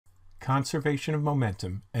conservation of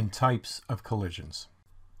momentum and types of collisions.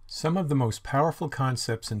 Some of the most powerful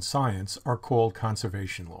concepts in science are called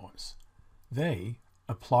conservation laws. They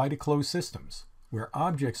apply to closed systems, where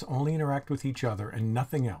objects only interact with each other and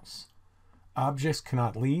nothing else. Objects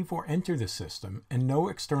cannot leave or enter the system, and no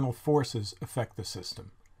external forces affect the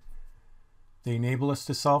system. They enable us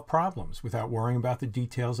to solve problems without worrying about the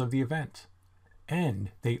details of the event.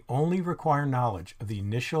 And they only require knowledge of the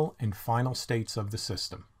initial and final states of the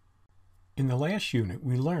system. In the last unit,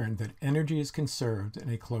 we learned that energy is conserved in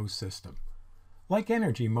a closed system. Like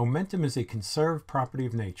energy, momentum is a conserved property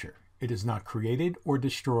of nature. It is not created or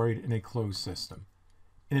destroyed in a closed system.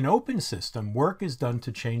 In an open system, work is done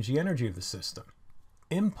to change the energy of the system.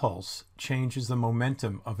 Impulse changes the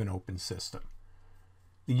momentum of an open system.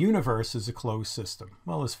 The universe is a closed system,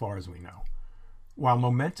 well, as far as we know. While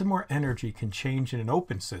momentum or energy can change in an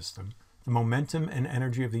open system, the momentum and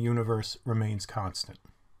energy of the universe remains constant.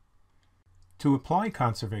 To apply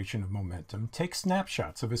conservation of momentum, take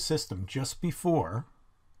snapshots of a system just before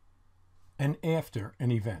and after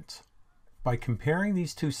an event. By comparing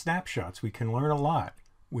these two snapshots, we can learn a lot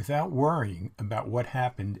without worrying about what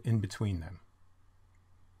happened in between them.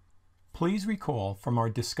 Please recall from our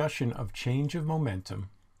discussion of change of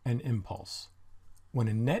momentum and impulse. When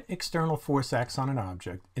a net external force acts on an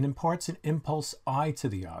object, it imparts an impulse I to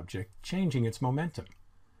the object, changing its momentum.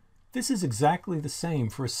 This is exactly the same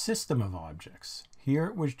for a system of objects. Here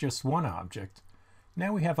it was just one object.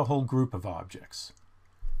 Now we have a whole group of objects.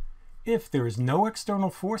 If there is no external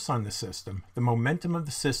force on the system, the momentum of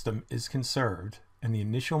the system is conserved, and the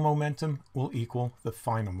initial momentum will equal the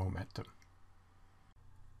final momentum.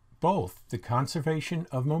 Both the conservation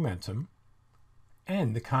of momentum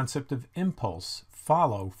and the concept of impulse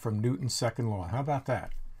follow from Newton's second law. How about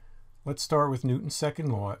that? Let's start with Newton's second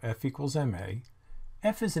law, F equals ma.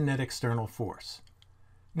 F is a net external force.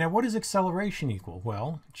 Now what does acceleration equal?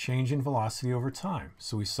 Well, change in velocity over time.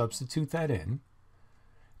 So we substitute that in,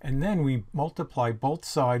 and then we multiply both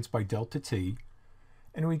sides by delta t,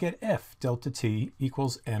 and we get F delta t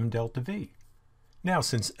equals m delta v. Now,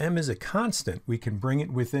 since m is a constant, we can bring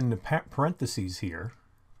it within the parentheses here.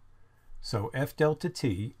 So F delta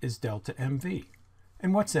t is delta mv.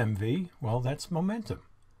 And what's mv? Well, that's momentum.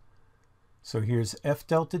 So here's F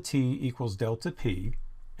delta t equals delta p,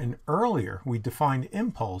 and earlier we defined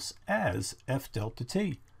impulse as F delta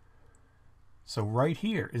t. So right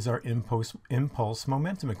here is our impulse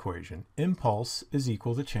momentum equation. Impulse is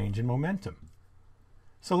equal to change in momentum.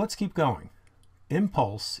 So let's keep going.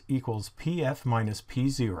 Impulse equals Pf minus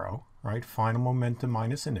P0, right? Final momentum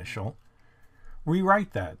minus initial.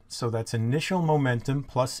 Rewrite that. So that's initial momentum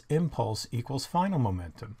plus impulse equals final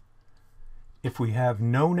momentum. If we have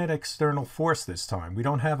no net external force this time, we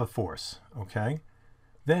don't have a force, okay?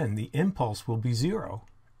 Then the impulse will be 0,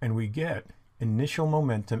 and we get initial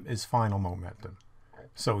momentum is final momentum.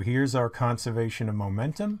 So here's our conservation of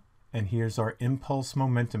momentum, and here's our impulse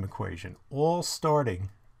momentum equation, all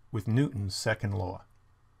starting with Newton's second law.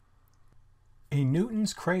 A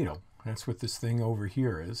Newton's cradle, that's what this thing over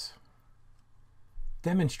here is,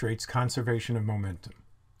 demonstrates conservation of momentum.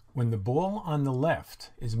 When the ball on the left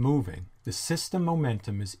is moving, the system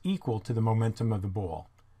momentum is equal to the momentum of the ball.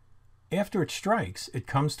 After it strikes, it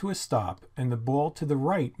comes to a stop, and the ball to the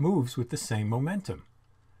right moves with the same momentum.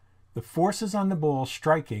 The forces on the ball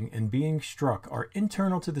striking and being struck are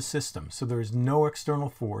internal to the system, so there is no external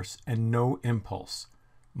force and no impulse.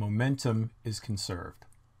 Momentum is conserved.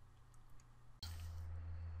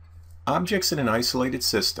 Objects in an isolated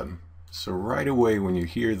system. So right away when you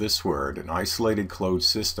hear this word, an isolated closed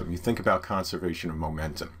system, you think about conservation of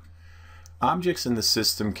momentum. Objects in the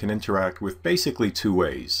system can interact with basically two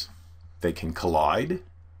ways. They can collide,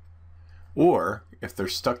 or if they're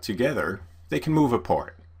stuck together, they can move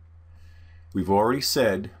apart. We've already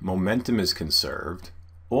said momentum is conserved.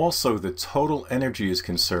 Also, the total energy is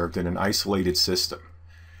conserved in an isolated system.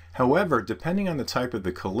 However, depending on the type of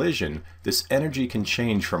the collision, this energy can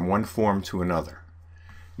change from one form to another.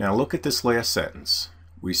 Now look at this last sentence.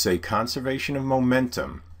 We say conservation of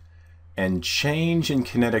momentum and change in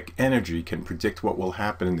kinetic energy can predict what will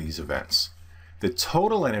happen in these events. The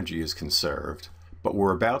total energy is conserved, but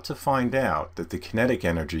we're about to find out that the kinetic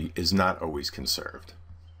energy is not always conserved.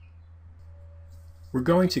 We're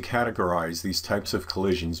going to categorize these types of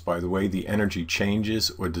collisions by the way the energy changes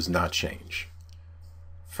or does not change.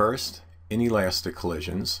 First, inelastic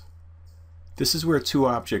collisions. This is where two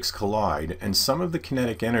objects collide and some of the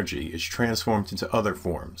kinetic energy is transformed into other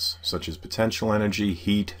forms, such as potential energy,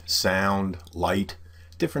 heat, sound, light,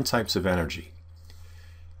 different types of energy.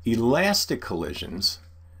 Elastic collisions,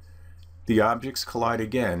 The objects collide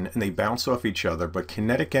again and they bounce off each other, but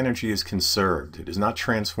kinetic energy is conserved. It is not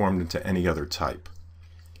transformed into any other type.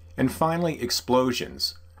 And finally,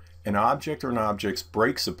 explosions. An object or an object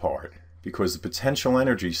breaks apart because the potential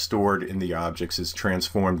energy stored in the objects is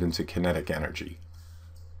transformed into kinetic energy.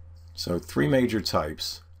 So 3 major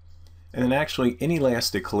types. And then actually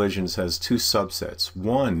inelastic collisions has 2 subsets.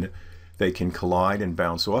 1, they can collide and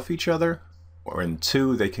bounce off each other, and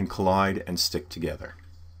 2, they can collide and stick together.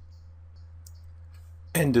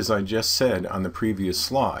 And as I just said on the previous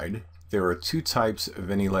slide, there are 2 types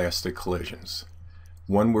of inelastic collisions.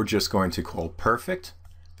 One we're just going to call perfect.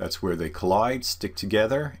 That's where they collide, stick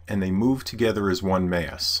together, and they move together as one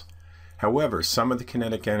mass. However, some of the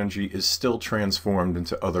kinetic energy is still transformed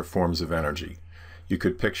into other forms of energy. You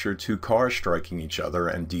could picture 2 cars striking each other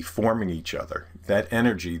and deforming each other. That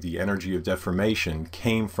energy, the energy of deformation,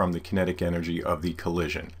 came from the kinetic energy of the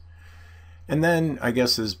collision. And then, I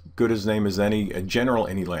guess as good as name as any, a general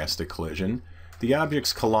inelastic collision. The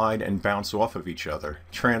objects collide and bounce off of each other,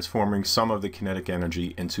 transforming some of the kinetic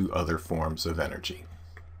energy into other forms of energy.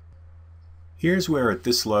 Here's where at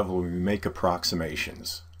this level we make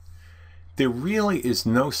approximations. There really is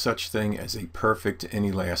no such thing as a perfect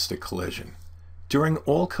inelastic collision. During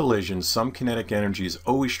all collisions, some kinetic energy is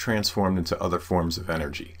always transformed into other forms of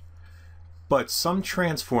energy. But some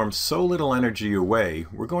transform so little energy away,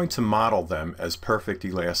 we're going to model them as perfect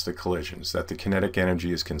elastic collisions, that the kinetic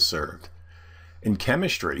energy is conserved. In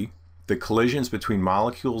chemistry, the collisions between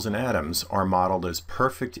molecules and atoms are modeled as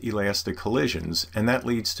perfect elastic collisions, and that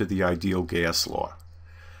leads to the ideal gas law.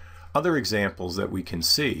 Other examples that we can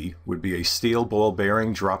see would be a steel ball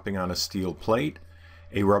bearing dropping on a steel plate,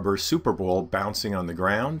 a rubber superball bouncing on the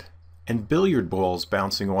ground, and billiard balls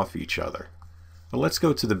bouncing off each other. But let's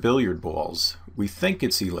go to the billiard balls. We think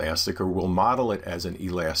it's elastic, or we'll model it as an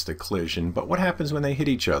elastic collision, but what happens when they hit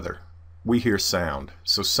each other? We hear sound,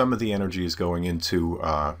 so some of the energy is going into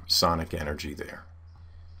sonic energy there.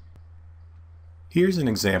 Here's an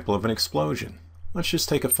example of an explosion. Let's just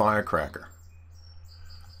take a firecracker.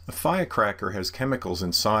 A firecracker has chemicals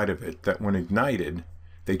inside of it that when ignited,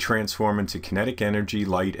 they transform into kinetic energy,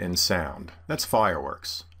 light, and sound. That's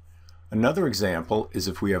fireworks. Another example is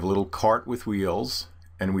if we have a little cart with wheels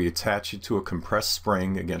and we attach it to a compressed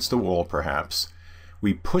spring against a wall perhaps.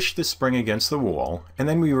 We push the spring against the wall and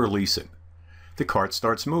then we release it. The cart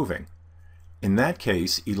starts moving. In that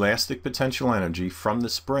case, elastic potential energy from the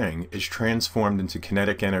spring is transformed into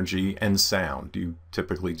kinetic energy and sound. You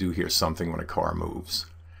typically do hear something when a car moves.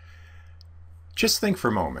 Just think for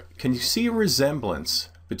a moment. Can you see a resemblance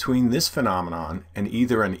between this phenomenon and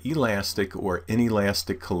either an elastic or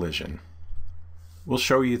inelastic collision? We'll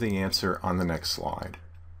show you the answer on the next slide.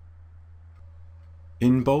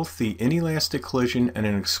 In both the inelastic collision and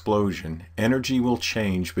an explosion, energy will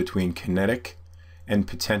change between kinetic and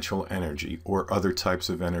potential energy, or other types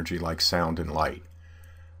of energy like sound and light.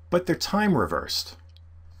 But they're time reversed.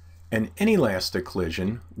 An inelastic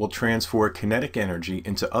collision will transfer kinetic energy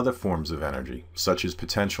into other forms of energy, such as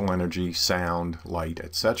potential energy, sound, light,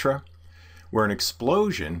 etc., where an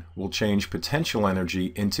explosion will change potential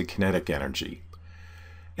energy into kinetic energy.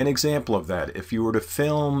 An example of that, if you were to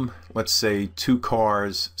film, let's say, 2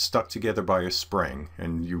 cars stuck together by a spring,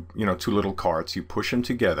 and you know, 2 little carts, you push them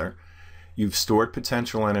together, you've stored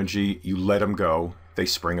potential energy, you let them go, they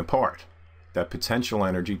spring apart. That potential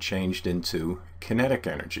energy changed into kinetic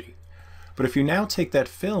energy. But if you now take that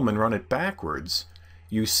film and run it backwards,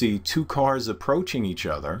 you see 2 cars approaching each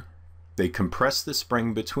other, they compress the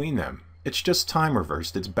spring between them. It's just time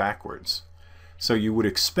reversed, it's backwards. So you would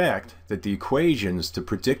expect that the equations to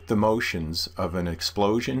predict the motions of an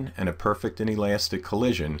explosion and a perfect inelastic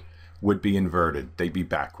collision would be inverted. They'd be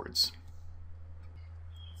backwards.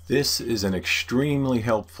 This is an extremely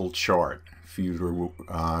helpful chart for you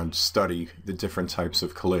to study the different types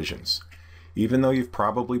of collisions. Even though you've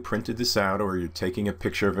probably printed this out or you're taking a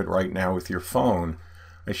picture of it right now with your phone,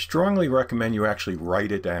 I strongly recommend you actually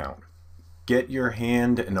write it down. Get your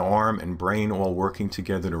hand and arm and brain all working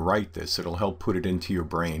together to write this. It'll help put it into your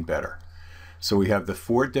brain better. So we have the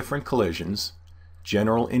 4 different collisions: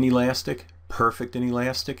 general inelastic, perfect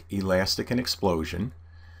inelastic, elastic, and explosion.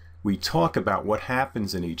 We talk about what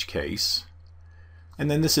happens in each case.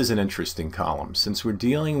 And then this is an interesting column. Since we're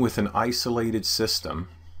dealing with an isolated system,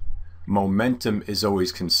 momentum is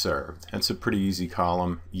always conserved. That's a pretty easy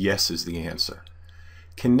column. Yes is the answer.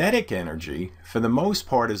 Kinetic energy, for the most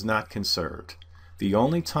part, is not conserved. The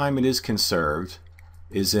only time it is conserved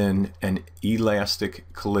is in an elastic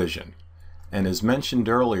collision. And as mentioned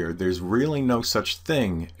earlier, there's really no such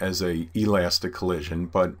thing as an elastic collision,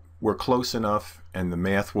 but we're close enough and the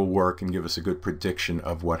math will work and give us a good prediction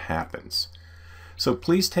of what happens. So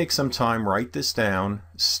please take some time, write this down,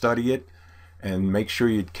 study it, and make sure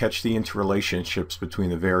you catch the interrelationships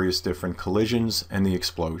between the various different collisions and the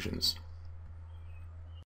explosions.